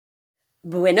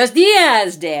Buenos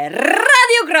días de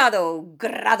Radio Grado,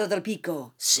 Grado del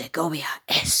Pico, Segovia,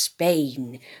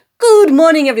 Spain. Good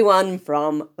morning everyone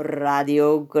from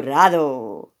Radio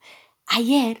Grado.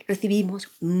 Ayer recibimos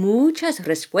muchas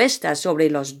respuestas sobre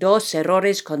los dos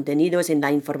errores contenidos en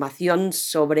la información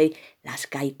sobre las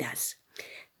gaitas.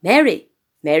 Mary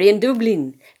en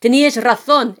Dublín, tenías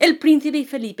razón, el príncipe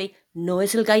Felipe no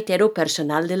es el gaitero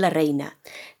personal de la reina.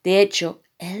 De hecho,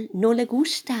 él no le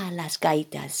gusta las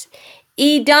gaitas.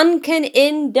 Y Duncan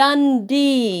en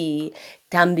Dundee,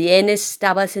 también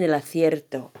estabas en el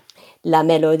acierto. La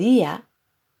melodía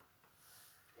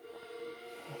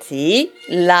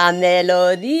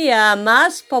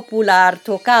más popular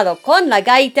tocado con la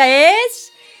gaita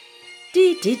es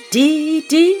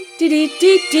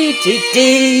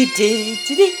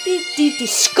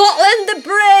Scotland the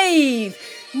Brave.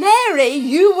 Mary,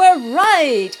 you were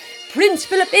right. Prince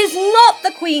Philip is not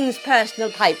the Queen's personal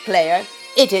pipe player.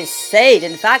 It is said,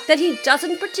 in fact, that he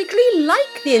doesn't particularly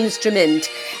like the instrument.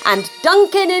 And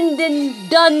Duncan in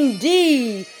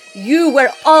Dundee, you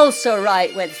were also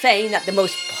right when saying that the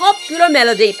most popular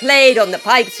melody played on the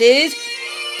pipes is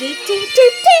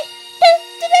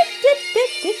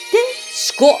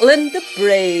Scotland the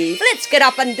Brave. Let's get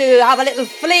up and have a little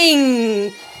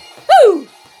fling. Woo!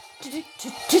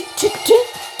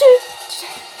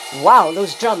 Wow,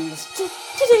 those drums.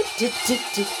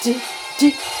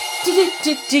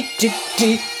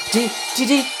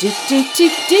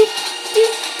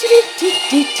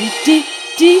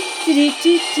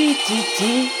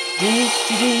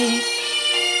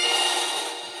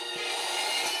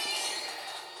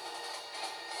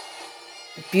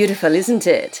 Beautiful, isn't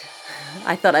it?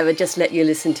 I thought I would just let you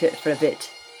listen to it for a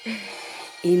bit.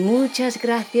 Y muchas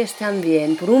gracias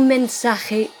también por un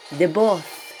mensaje de voz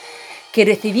que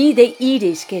recibí de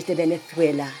Iris, que es de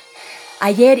Venezuela.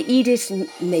 Ayer Iris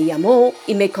me llamó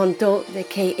y me contó de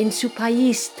que en su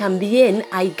país también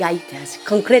hay gaitas,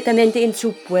 concretamente en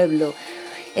su pueblo,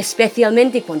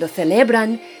 especialmente cuando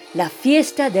celebran la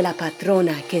fiesta de la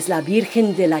patrona, que es la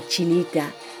Virgen de la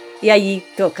Chinita, y allí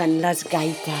tocan las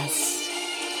gaitas.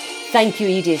 Thank you,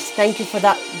 Edith. Thank you for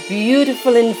that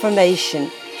beautiful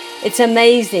information. It's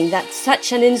amazing that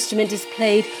such an instrument is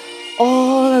played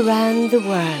all around the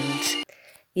world.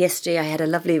 Yesterday, I had a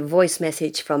lovely voice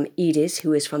message from Edith,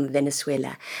 who is from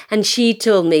Venezuela, and she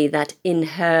told me that in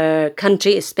her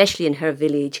country, especially in her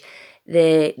village,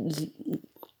 the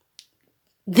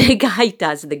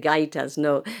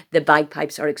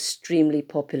bagpipes are extremely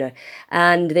popular,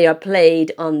 and they are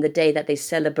played on the day that they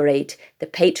celebrate the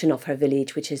patron of her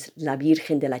village, which is La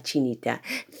Virgen de la Chinita.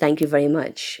 Thank you very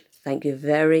much. Thank you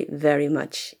very, very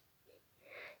much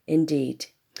indeed.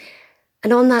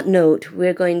 And on that note,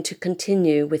 we're going to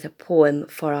continue with a poem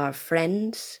for our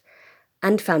friends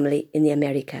and family in the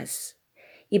Americas.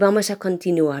 Y vamos a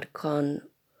continuar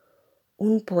con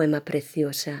un poema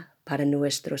preciosa para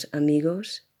nuestros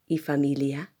amigos y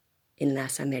familia en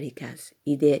las Américas.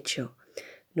 Y de hecho,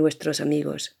 nuestros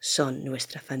amigos son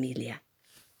nuestra familia.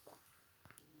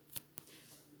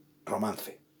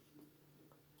 Romance.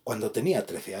 Cuando tenía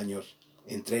 13 años,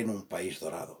 entré en un país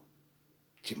dorado.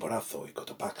 Chimborazo y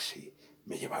Cotopaxi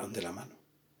me llevaron de la mano.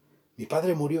 Mi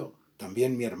padre murió,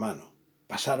 también mi hermano.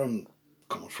 Pasaron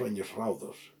como sueños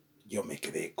raudos. Yo me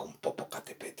quedé con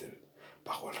Popocatépetl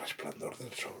bajo el resplandor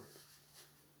del sol.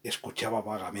 Escuchaba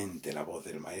vagamente la voz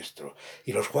del maestro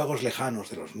y los juegos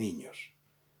lejanos de los niños.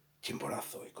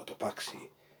 Chimborazo y Cotopaxi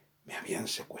me habían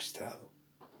secuestrado.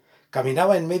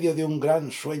 Caminaba en medio de un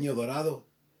gran sueño dorado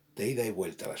de ida y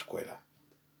vuelta a la escuela.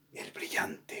 El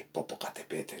brillante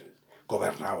Popocatépetl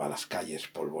gobernaba las calles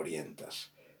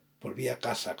polvorientas. Volví a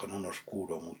casa con un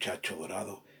oscuro muchacho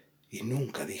dorado y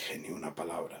nunca dije ni una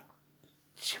palabra.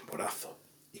 Chimborazo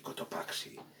y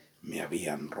Cotopaxi me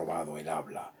habían robado el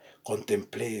habla.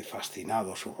 Contemplé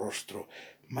fascinado su rostro,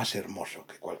 más hermoso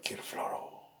que cualquier flor.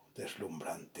 Oh,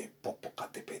 deslumbrante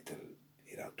Popocatépetl,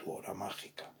 era tu hora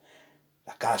mágica.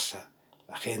 La casa,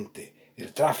 la gente,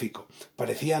 el tráfico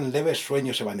parecían leves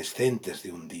sueños evanescentes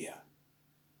de un día.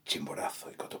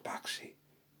 Chimborazo y Cotopaxi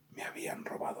me habían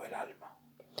robado el alma.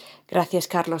 Gracias,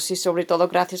 Carlos, y sobre todo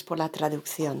gracias por la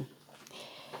traducción.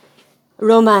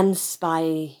 Romance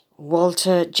by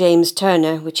Walter James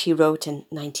Turner, which he wrote in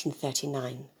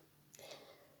 1939.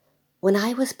 When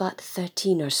I was but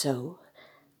 13 or so,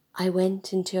 I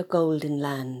went into a golden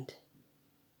land.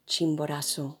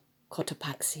 Chimborazo,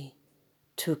 Cotopaxi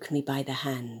took me by the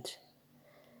hand.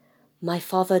 My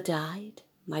father died,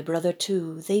 my brother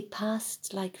too. They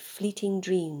passed like fleeting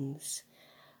dreams.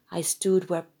 I stood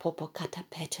where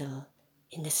Popocatépetl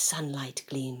in the sunlight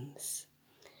gleams.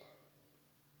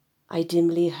 I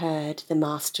dimly heard the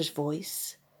master's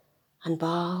voice. and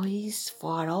boys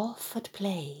far off at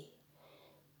play.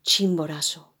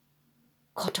 Chimborazo,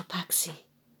 Cotopaxi,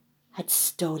 had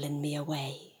stolen me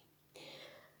away.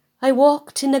 I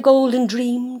walked in a golden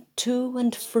dream to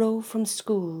and fro from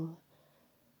school.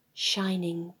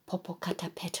 Shining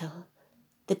Popocatépetl,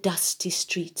 the dusty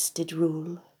streets did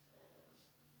rule.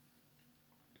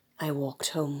 I walked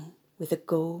home with a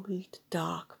gold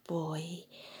dark boy,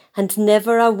 and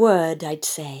never a word I'd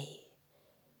say.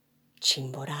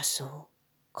 Chimborazo,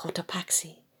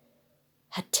 Cotopaxi,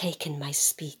 had taken my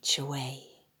speech away.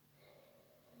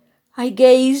 I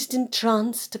gazed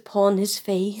entranced upon his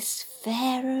face,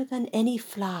 fairer than any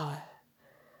flower.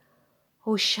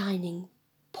 O shining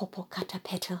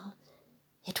Popocatépetl,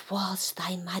 it was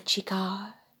thy magic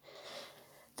hour.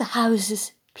 The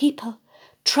houses, people,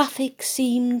 traffic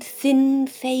seemed thin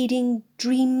fading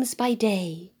dreams by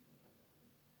day.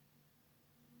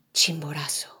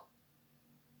 Chimborazo,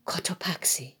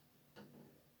 Cotopaxi,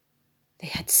 they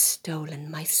had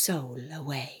stolen my soul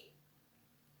away.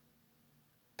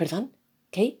 Perdón?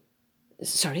 ¿Qué?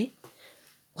 Sorry?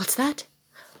 What's that?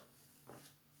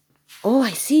 Oh,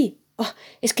 I see. Oh,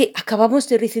 es que acabamos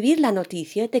de recibir la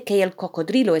noticia de que el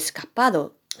cocodrilo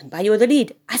escapado en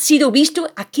Valladolid ha sido visto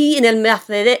aquí en el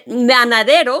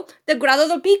manadero del Grado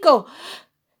del Pico.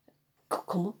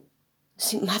 ¿Cómo?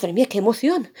 Sí, madre mía, qué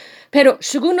emoción. Pero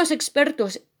según los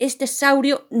expertos, este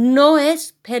saurio no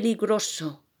es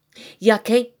peligroso, ya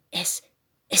que es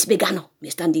vegano, me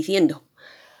están diciendo.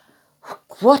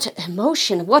 What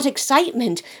emotion, what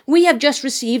excitement. We have just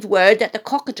received word that the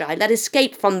crocodile that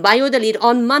escaped from Valladolid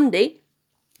on Monday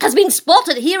has been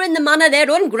spotted here in the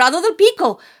Manadero in Grado del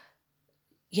Pico.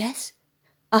 Yes?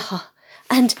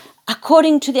 And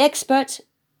according to the experts,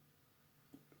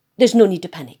 there's no need to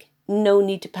panic. No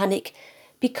need to panic,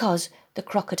 because the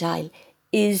crocodile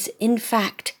is in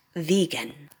fact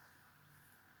vegan.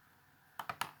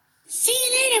 See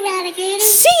you later, alligator.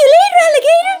 See you later,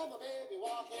 alligator.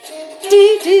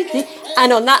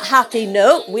 And on that happy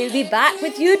note, we'll be back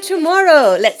with you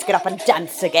tomorrow. Let's get up and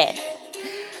dance again.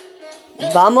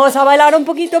 Vamos a bailar un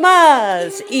poquito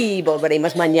más y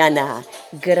volveremos mañana.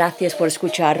 Gracias por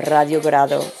escuchar Radio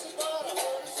Grado.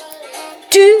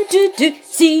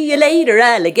 See you later,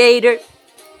 alligator.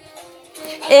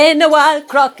 In a wild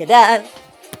crocodile.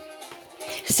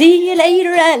 See you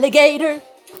later, alligator.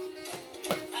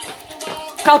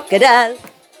 Crocodile.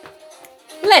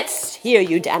 Let's hear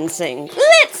you dancing.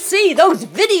 Let's see those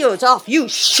videos of you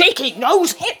shaking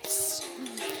those hips.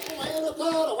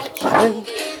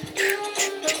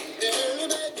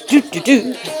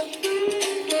 Do.